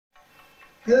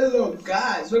Hello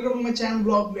guys, welcome to my channel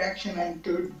Vlog Reaction, and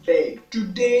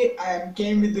today I am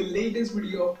came with the latest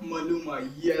video of Maluma.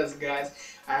 Yes guys,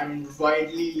 I am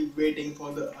widely waiting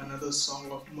for the another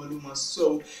song of Maluma.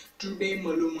 So today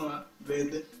Maluma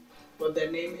with what their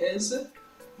name is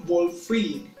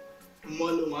Wolfine.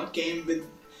 Maluma came with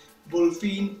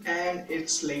Wolfine and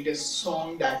its latest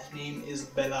song that name is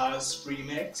Bella's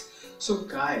remix. So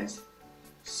guys,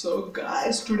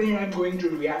 today I'm going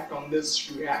to react on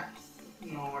this react.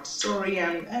 Not sorry,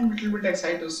 I'm a little bit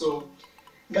excited. So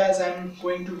guys, I'm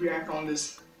going to react on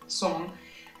this song,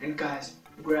 and guys,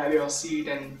 grab your seat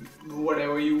and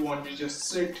whatever you want to just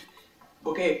sit.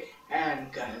 Okay,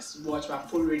 and guys, watch my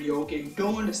full video. Okay,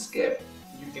 don't skip.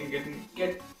 You can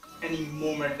get any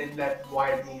moment in that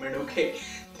wide moment. Okay,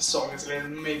 the song is a little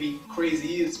maybe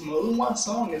crazy. It's Maluma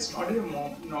song. It's not a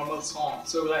normal song.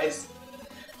 So guys,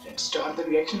 let's start the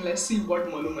reaction. Let's see what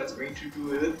Maluma is going to do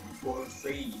with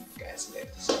Wolfine. Guys,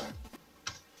 let's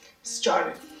start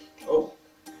it. Oh,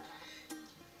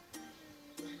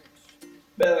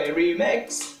 Belly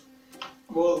remix.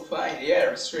 Wolfine,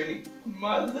 yeah, it's really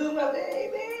Maluma,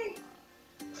 baby.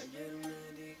 Ayer me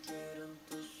dijeron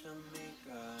tus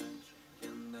amigas que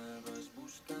andabas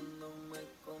buscándome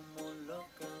como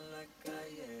loca en la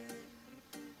calle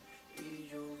y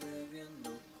yo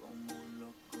bebiendo como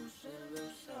loco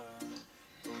cerveza.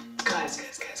 Guys.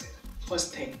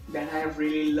 First thing that I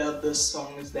really love this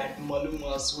song is that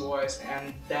Maluma's voice,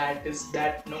 and that is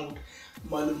that note,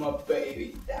 Maluma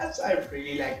baby. That's I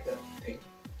really like that thing.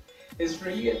 It's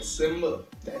really a symbol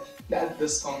that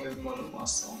this song is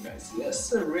Maluma's song, guys. Yes,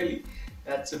 sir, really.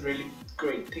 That's a really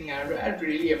great thing. I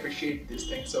really appreciate this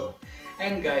thing. So,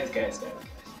 and guys,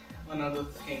 another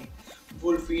thing,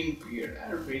 Wolfine beard.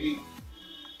 I really,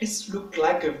 it's looked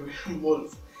like a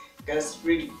wolf, guys.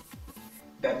 Really,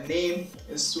 the name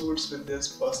is suits with this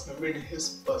person with his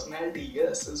personality.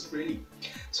 Yes, it's really.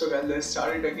 So guys, let's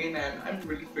start it again, and I'm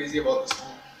really crazy about this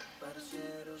song.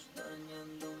 Parceros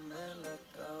dañándome la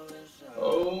cabeza.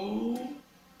 Oh,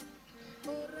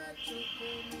 Borracho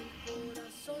con el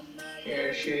corazón malo.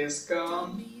 here she is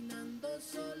come. Caminando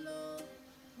solo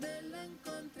me la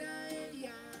encontré a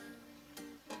ella.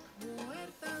 Mujer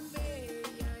tan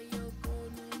bella, yo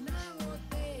con una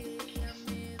botella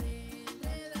me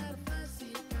dejé dar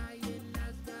fácil, caí en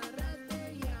las garras de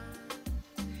ella.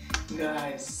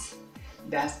 Guys,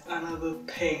 that's another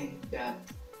thing that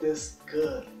this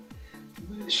girl,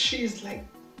 she's like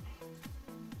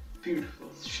beautiful.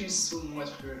 She's so much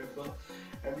beautiful.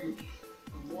 I mean,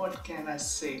 what can I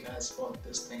say, guys, about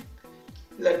this thing?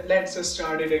 Let's just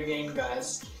start it again,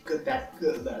 guys. Look at that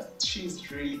girl. That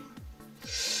she's really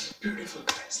beautiful,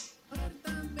 guys. Mujer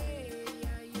tan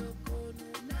bella, yo con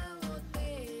una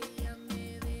botella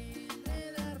me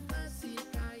dejé dar fácil,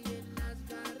 caí en las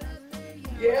garras de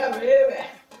ella. Yeah, baby.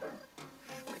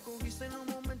 Me cogiste en un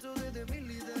momento de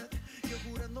debilidad, yo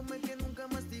jurándome que nunca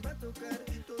más te iba a tocar,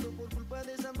 todo por culpa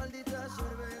de esas malditas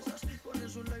cervezas, con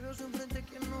esos labios enfrente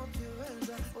que no te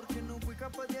besa, porque no fui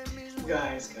capaz de ahí mismo.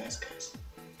 Guys.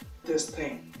 This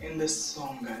thing in this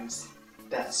song, guys.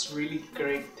 That's really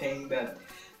great thing that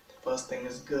the first thing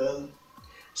is girl,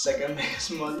 second thing is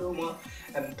Maluma,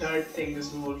 and third thing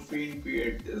is Wolfine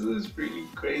beard. This is really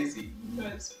crazy,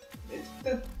 guys.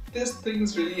 This thing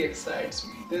really excites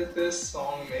me. This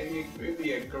song may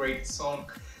be a great song.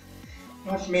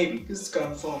 Not maybe, it's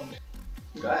confirmed.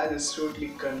 Guys, it's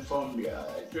totally confirmed, yeah,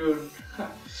 dude.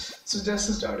 So just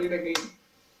to start it again.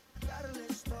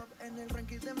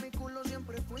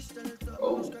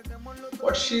 Oh,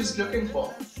 what she's looking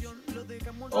for?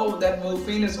 Oh, that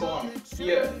Wolfine is gone.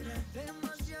 Yeah.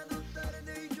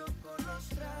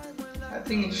 I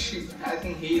think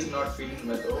he is not feeling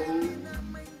well. Oh,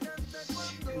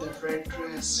 in the red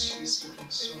dress, she's looking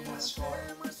so much hot.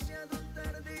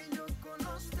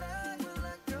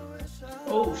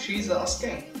 Oh, she's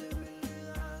asking.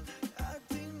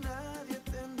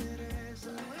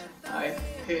 I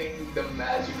think the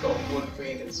magic of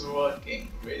Wolfine is working.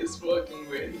 It's working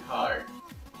really hard.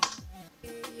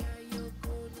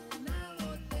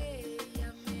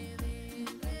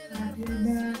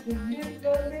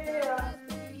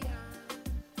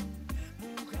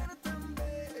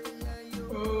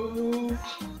 Oh,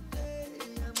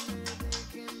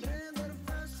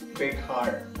 big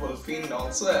heart. Wolfine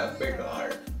also have big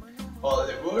heart.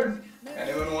 Hollywood.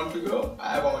 Anyone want to go?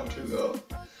 I want to go.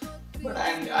 But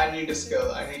I need a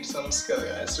skill. I need some skill,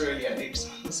 guys. Really, I need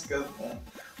some skill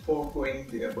for going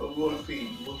there. But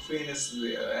Wolfine is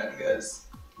there, and guys,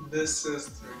 this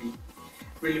is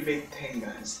really big thing,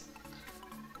 guys.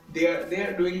 They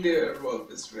are doing their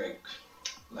work is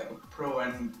like a pro,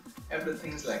 and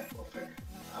everything's like perfect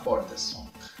about this song.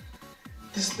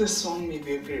 This song may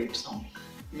be a great song.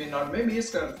 May not. Maybe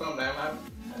it's confirmed.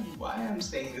 Why I'm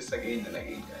saying this again and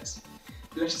again, guys.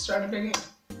 Let's start it again.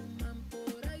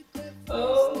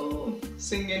 Oh,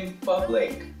 sing in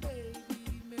public.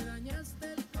 Me dañaste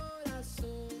el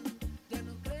corazón, ya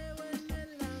no creo en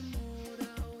el amor,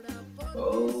 ahora por ti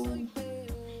Oh, soy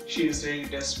peor. she is really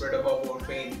desperate about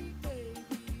Wolfine.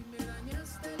 Me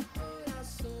dañaste el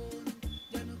corazón,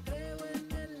 ya no creo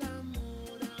en el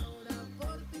amor, ahora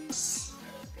por ti.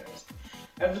 Guys,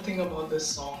 everything about this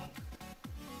song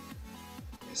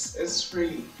is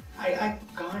really. I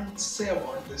can't say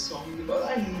about this song because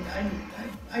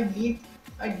I need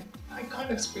I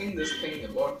can't explain this thing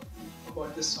about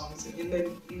this song in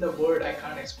the word. I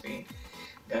can't explain,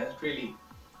 guys. Really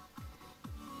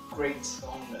great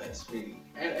song, guys. Really,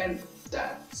 and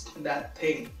that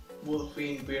thing,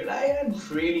 Wolfine beard. I am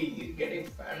really getting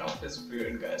fan of his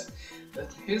beard, guys.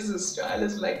 That his style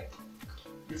is like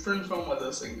different from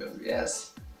other singers.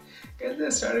 Yes, can they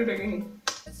start it again?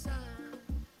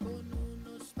 Con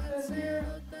unos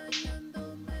parceros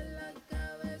dañándome la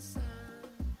cabeza.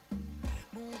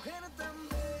 Mujer tan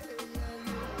bella,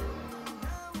 yo con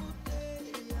una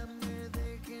botella me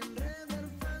dejé enredar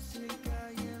fácil,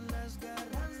 caí en las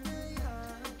garras de ella.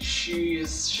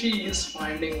 She is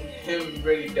finding him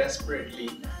very desperately.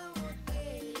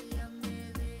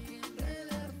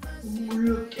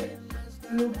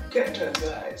 Look at her,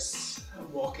 guys. Her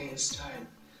walking style.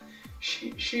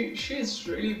 She's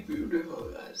really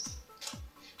beautiful, guys.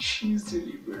 She's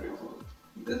really beautiful.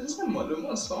 This is a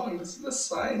Maluma song. This is a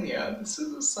sign, yeah. This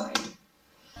is a sign.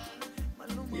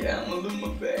 Yeah,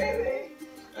 Maluma baby.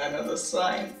 Another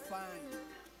sign.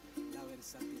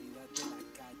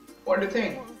 What do you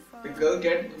think? The girl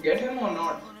get him or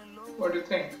not? What do you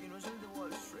think?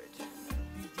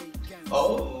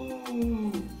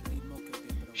 Oh,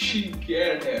 she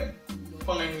get him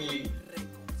finally.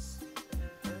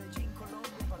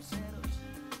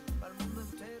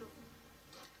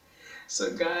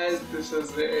 So guys, this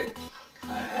is it.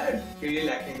 I'm really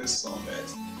liking this song,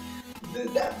 guys.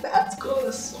 That's called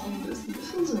a song. This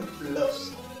is a love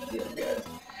song, yeah, guys.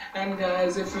 And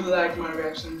guys, if you like my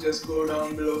reaction, just go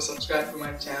down below, subscribe to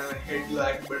my channel, hit the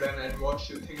like button, and what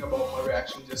you think about my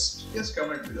reaction, just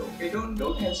comment below. Okay, don't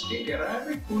hesitate. Here,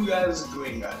 every cool guy is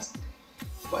doing, guys.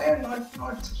 Why are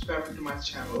not subscribing to my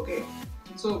channel? Okay,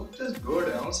 so just go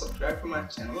down, subscribe to my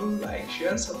channel, like,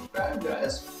 share, subscribe,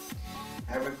 guys.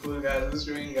 Every cool guy is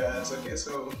doing, guys. Okay,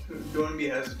 so don't be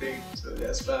hesitate. So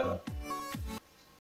just bye.